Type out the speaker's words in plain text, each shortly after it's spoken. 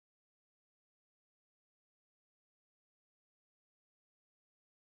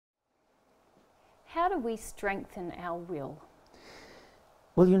How do we strengthen our will?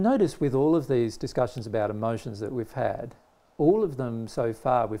 Well, you'll notice with all of these discussions about emotions that we've had, all of them so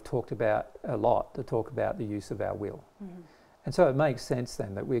far we've talked about a lot to talk about the use of our will. Mm-hmm. And so it makes sense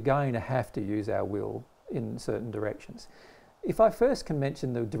then that we're going to have to use our will in certain directions. If I first can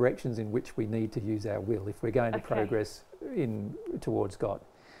mention the directions in which we need to use our will, if we're going to progress towards God,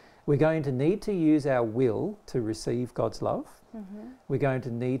 we're going to need to use our will to receive God's love. Mm-hmm. We're going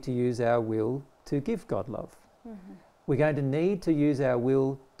to need to use our will to give God love. Mm-hmm. We're going to need to use our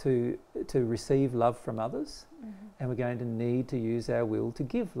will to receive love from others. Mm-hmm. And we're going to need to use our will to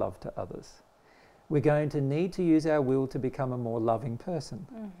give love to others. We're going to need to use our will to become a more loving person.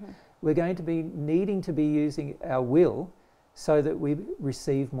 Mm-hmm. We're going to be needing to be using our will so that we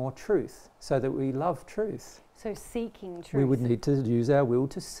receive more truth, so that we love truth. So seeking truth. We would need to use our will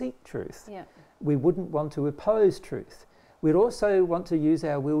to seek truth. Yeah. We wouldn't want to oppose truth. We'd also want to use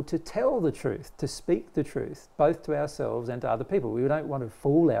our will to tell the truth, to speak the truth, both to ourselves and to other people. We don't want to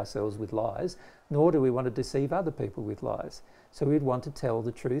fool ourselves with lies, nor do we want to deceive other people with lies. So we'd want to tell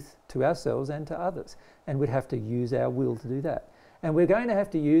the truth to ourselves and to others. And we'd have to use our will to do that. And we're going to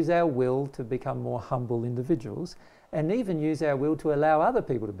have to use our will to become more humble individuals, and even use our will to allow other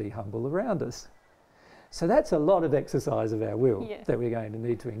people to be humble around us. So that's a lot of exercise of our will that we're going to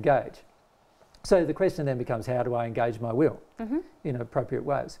need to engage. So the question then becomes, how do I engage my will in appropriate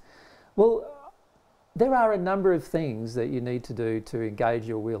ways? Well, there are a number of things that you need to do to engage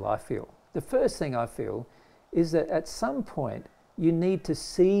your will, I feel. The first thing I feel is that at some point you need to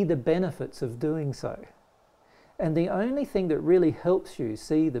see the benefits of doing so. And the only thing that really helps you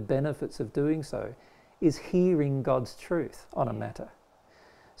see the benefits of doing so is hearing God's truth on a matter.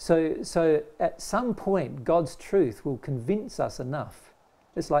 So at some point God's truth will convince us enough.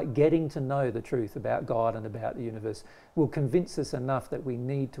 It's like getting to know the truth about God and about the universe will convince us enough that we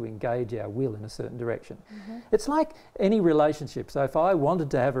need to engage our will in a certain direction. Mm-hmm. It's like any relationship. So if I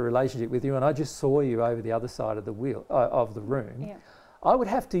wanted to have a relationship with you and I just saw you over the other side of the room, I would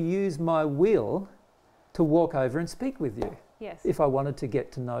have to use my will to walk over and speak with you. Yes. If I wanted to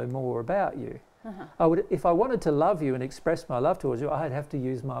get to know more about you. Uh-huh. If I wanted to love you and express my love towards you, I'd have to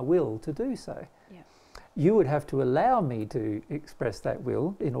use my will to do so. Yeah. You would have to allow me to express that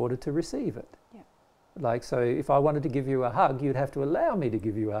will in order to receive it. Yeah. Like, so if I wanted to give you a hug, you'd have to allow me to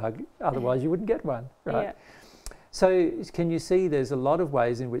give you a hug, otherwise you wouldn't get one, right? Yeah. So can you see there's a lot of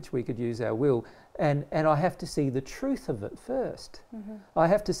ways in which we could use our will, and I have to see the truth of it first. Mm-hmm. I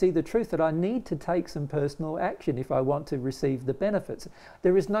have to see the truth that I need to take some personal action if I want to receive the benefits.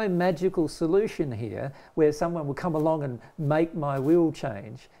 There is no magical solution here where someone will come along and make my will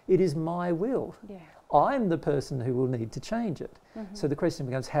change. It is my will. Yeah. I'm the person who will need to change it. Mm-hmm. So the question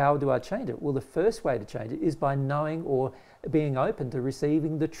becomes, how do I change it? Well, the first way to change it is by knowing or being open to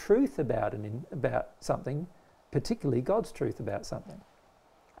receiving the truth about something, particularly God's truth about something.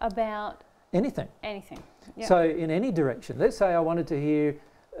 About? Anything. Anything. Yep. So in any direction. Let's say I wanted to hear,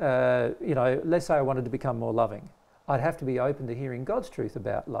 let's say I wanted to become more loving. I'd have to be open to hearing God's truth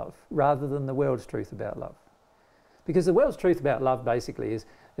about love rather than the world's truth about love. Because the world's truth about love basically is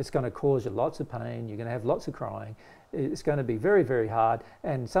it's going to cause you lots of pain, you're going to have lots of crying, it's going to be very, very hard,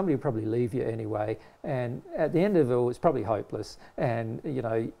 and somebody will probably leave you anyway, and at the end of it all, it's probably hopeless, and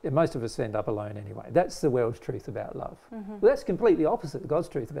most of us end up alone anyway. That's the world's truth about love. Mm-hmm. Well, that's completely opposite God's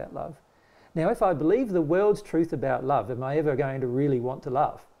truth about love. Now, if I believe the world's truth about love, am I ever going to really want to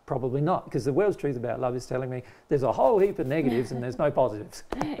love? Probably not, because the world's truth about love is telling me there's a whole heap of negatives and there's no positives.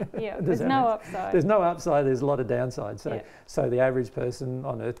 Yeah, there's no upside. There's no upside, there's a lot of downside. So the average person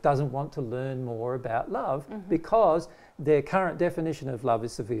on earth doesn't want to learn more about love because their current definition of love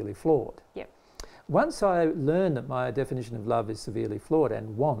is severely flawed. Yep. Once I learn that my definition of love is severely flawed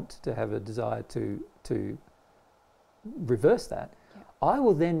and want to have a desire to reverse that, I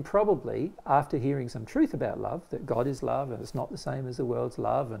will then probably, after hearing some truth about love, that God is love and it's not the same as the world's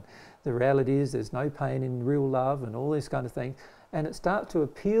love, and the reality is there's no pain in real love and all this kind of thing, and it starts to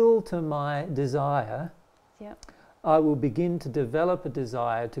appeal to my desire, I will begin to develop a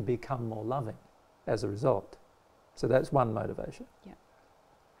desire to become more loving as a result. So that's one motivation. Yep.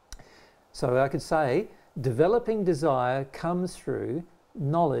 So I could say developing desire comes through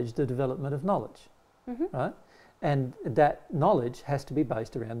knowledge, the development of knowledge, right? And that knowledge has to be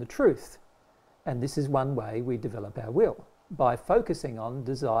based around the truth. And this is one way we develop our will, by focusing on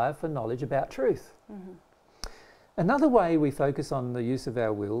desire for knowledge about truth. Mm-hmm. Another way we focus on the use of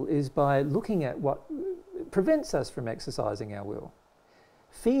our will is by looking at what prevents us from exercising our will.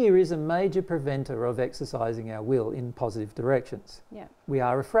 Fear is a major preventer of exercising our will in positive directions. Yeah. We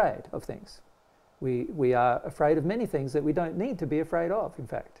are afraid of things. We are afraid of many things that we don't need to be afraid of, in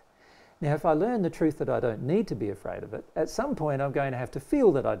fact. Now, if I learn the truth that I don't need to be afraid of it, at some point I'm going to have to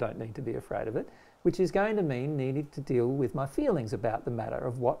feel that I don't need to be afraid of it, which is going to mean needing to deal with my feelings about the matter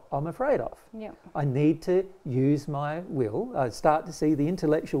of what I'm afraid of. Yep. I need to use my will. I start to see the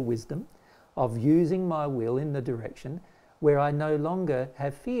intellectual wisdom of using my will in the direction where I no longer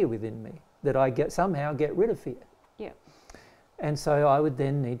have fear within me, that I somehow get rid of fear. Yep. And so I would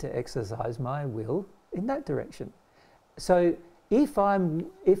then need to exercise my will in that direction. So if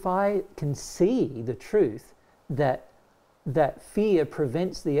I can see the truth that fear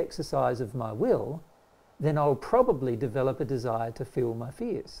prevents the exercise of my will, then I'll probably develop a desire to feel my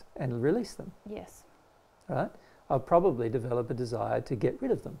fears and release them. Yes. Right? I'll probably develop a desire to get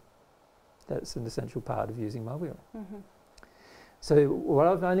rid of them. That's an essential part of using my will. Mm-hmm. So what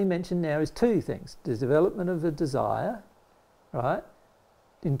I've only mentioned now is two things: the development of a desire, right,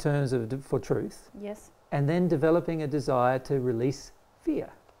 in terms of for truth. Yes. And then developing a desire to release fear,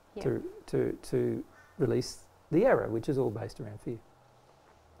 Yep. to release the error, which is all based around fear.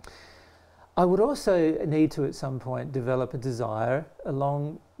 I would also need to, at some point, develop a desire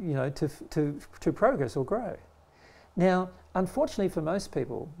along, to progress or grow. Now, unfortunately for most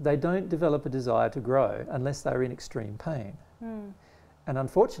people, they don't develop a desire to grow unless they're in extreme pain. Mm. And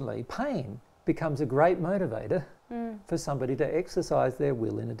unfortunately, pain becomes a great motivator for somebody to exercise their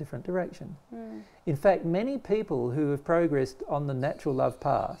will in a different direction. In fact, many people who have progressed on the natural love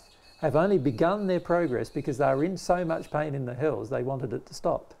path have only begun their progress because they were in so much pain in the hells they wanted it to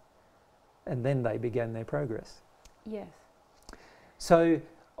stop. And then they began their progress. Yes. So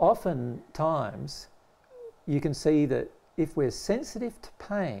oftentimes you can see that if we're sensitive to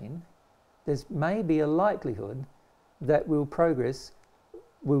pain, there's maybe a likelihood that we'll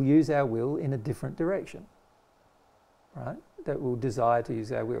use our will in a different direction. Right? That we'll desire to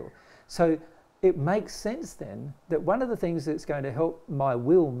use our will. So it makes sense then that one of the things that's going to help my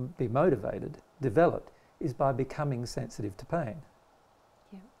will be motivated, developed, is by becoming sensitive to pain.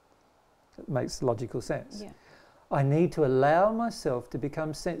 Yeah. It makes logical sense. Yeah. I need to allow myself to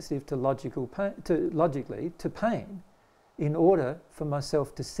become sensitive to logically to pain in order for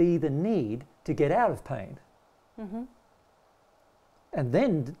myself to see the need to get out of pain. Mm-hmm. And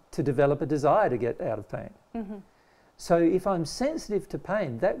then to develop a desire to get out of pain. Mm-hmm. So if I'm sensitive to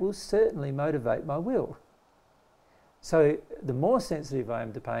pain, that will certainly motivate my will. So the more sensitive I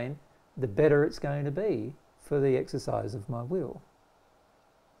am to pain, the better it's going to be for the exercise of my will.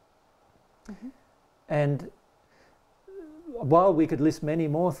 Mm-hmm. And while we could list many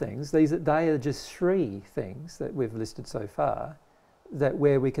more things, they are just three things that we've listed so far, that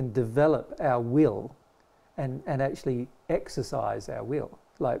where we can develop our will and actually exercise our will,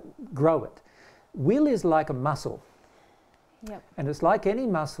 like grow it. Will is like a muscle. Yep. And it's like any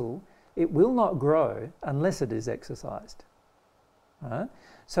muscle, it will not grow unless it is exercised. Right?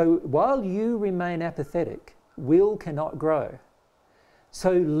 So while you remain apathetic, will cannot grow.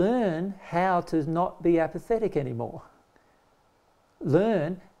 So learn how to not be apathetic anymore.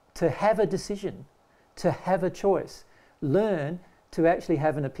 Learn to have a decision, to have a choice. Learn to actually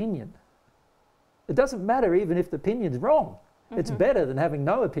have an opinion. It doesn't matter even if the opinion's wrong. Mm-hmm. It's better than having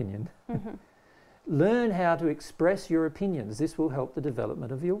no opinion. Mm-hmm. Learn how to express your opinions. This will help the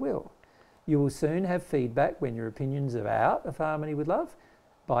development of your will. You will soon have feedback when your opinions are out of harmony with love,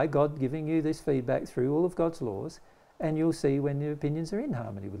 by God giving you this feedback through all of God's laws, and you'll see when your opinions are in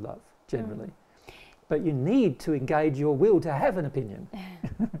harmony with love, generally. But you need to engage your will to have an opinion.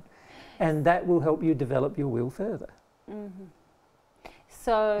 And that will help you develop your will further. Mm-hmm.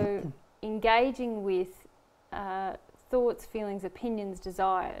 So engaging with thoughts, feelings, opinions,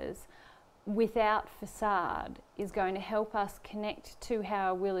 desires without facade is going to help us connect to how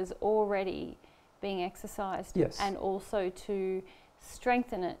our will is already being exercised. Yes. And also to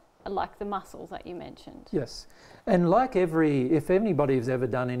strengthen it, like the muscles that you mentioned. Yes. And like if anybody has ever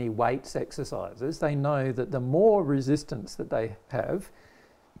done any weights exercises, they know that the more resistance that they have,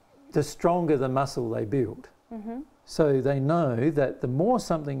 the stronger the muscle they build. Mm-hmm. So they know that the more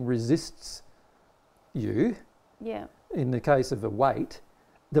something resists you, in the case of a weight,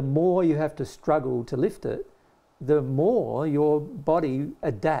 the more you have to struggle to lift it, the more your body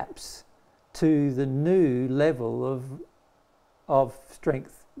adapts to the new level of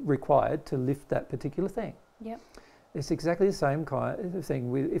strength required to lift that particular thing. Yep. It's exactly the same kind of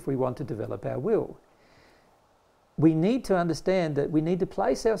thing if we want to develop our will. We need to understand that we need to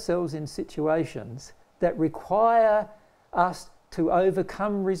place ourselves in situations that require us to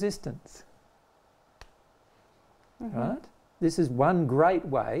overcome resistance. Mm-hmm. Right? This is one great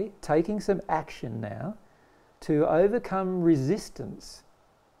way, taking some action now, to overcome resistance,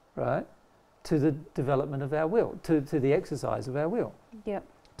 right, to the development of our will, to the exercise of our will. Yep.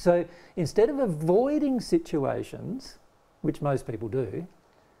 So instead of avoiding situations, which most people do,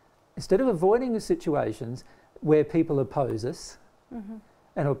 instead of avoiding the situations where people oppose us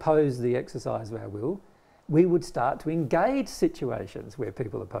and oppose the exercise of our will, we would start to engage situations where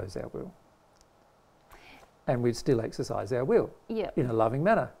people oppose our will. And we'd still exercise our will in a loving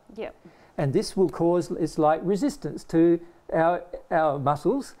manner. Yep. And this will cause, it's like resistance to our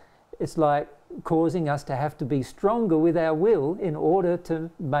muscles. It's like causing us to have to be stronger with our will in order to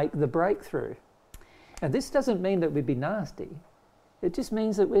make the breakthrough. And this doesn't mean that we'd be nasty. It just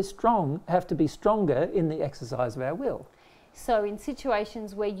means that we're strong, have to be stronger in the exercise of our will. So in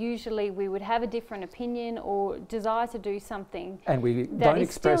situations where usually we would have a different opinion or desire to do something and we that don't is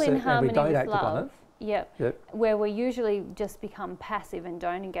express still in it and we harmony don't with act upon love, it. Yep. Where we usually just become passive and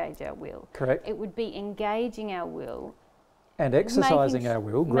don't engage our will. Correct. It would be engaging our will. And exercising our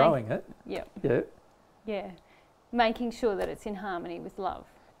will, growing it. Yep. Yep. Yeah. Making sure that it's in harmony with love.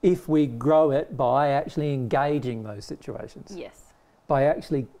 If we grow it by actually engaging those situations. Yes. By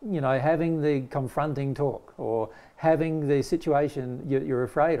actually, having the confronting talk or having the situation you're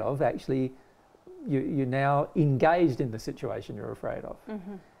afraid of, actually you're now engaged in the situation you're afraid of.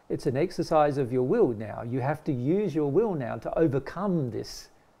 It's an exercise of your will now. You have to use your will now to overcome this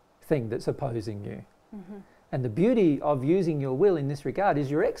thing that's opposing you. And the beauty of using your will in this regard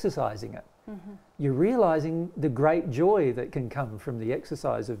is you're exercising it. You're realizing the great joy that can come from the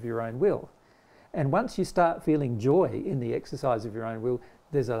exercise of your own will. And once you start feeling joy in the exercise of your own will,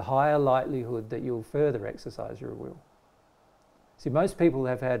 there's a higher likelihood that you'll further exercise your will. See, most people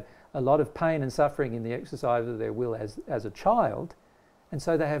have had a lot of pain and suffering in the exercise of their will as a child, and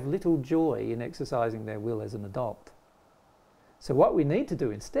so they have little joy in exercising their will as an adult. So what we need to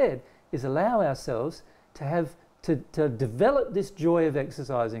do instead is allow ourselves to develop this joy of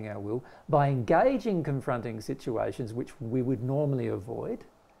exercising our will by engaging confronting situations which we would normally avoid,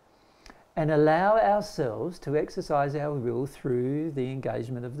 and allow ourselves to exercise our will through the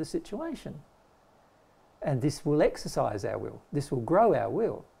engagement of the situation. And this will exercise our will. This will grow our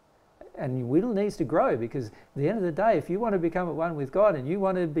will. And your will needs to grow, because at the end of the day, if you want to become at one with God and you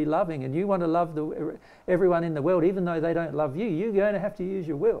want to be loving and you want to love everyone in the world, even though they don't love you, you're going to have to use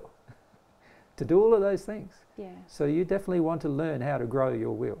your will to do all of those things. Yeah. So you definitely want to learn how to grow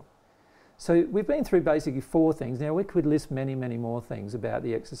your will. So we've been through basically 4 things. Now we could list many, many more things about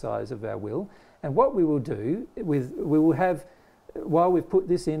the exercise of our will. And what we will do, we will have, while we've put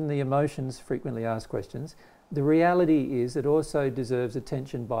this in the emotions frequently asked questions, the reality is it also deserves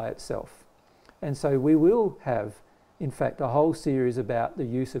attention by itself. And so we will have, in fact, a whole series about the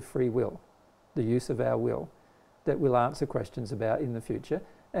use of free will, the use of our will, that we'll answer questions about in the future.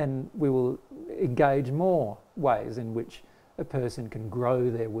 And we will engage more ways in which a person can grow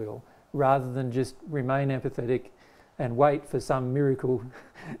their will, rather than just remain empathetic and wait for some miracle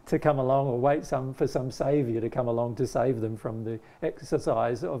to come along, or wait for some saviour to come along to save them from the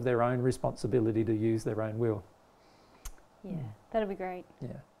exercise of their own responsibility to use their own will. Yeah, that'll be great.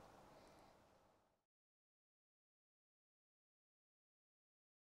 Yeah.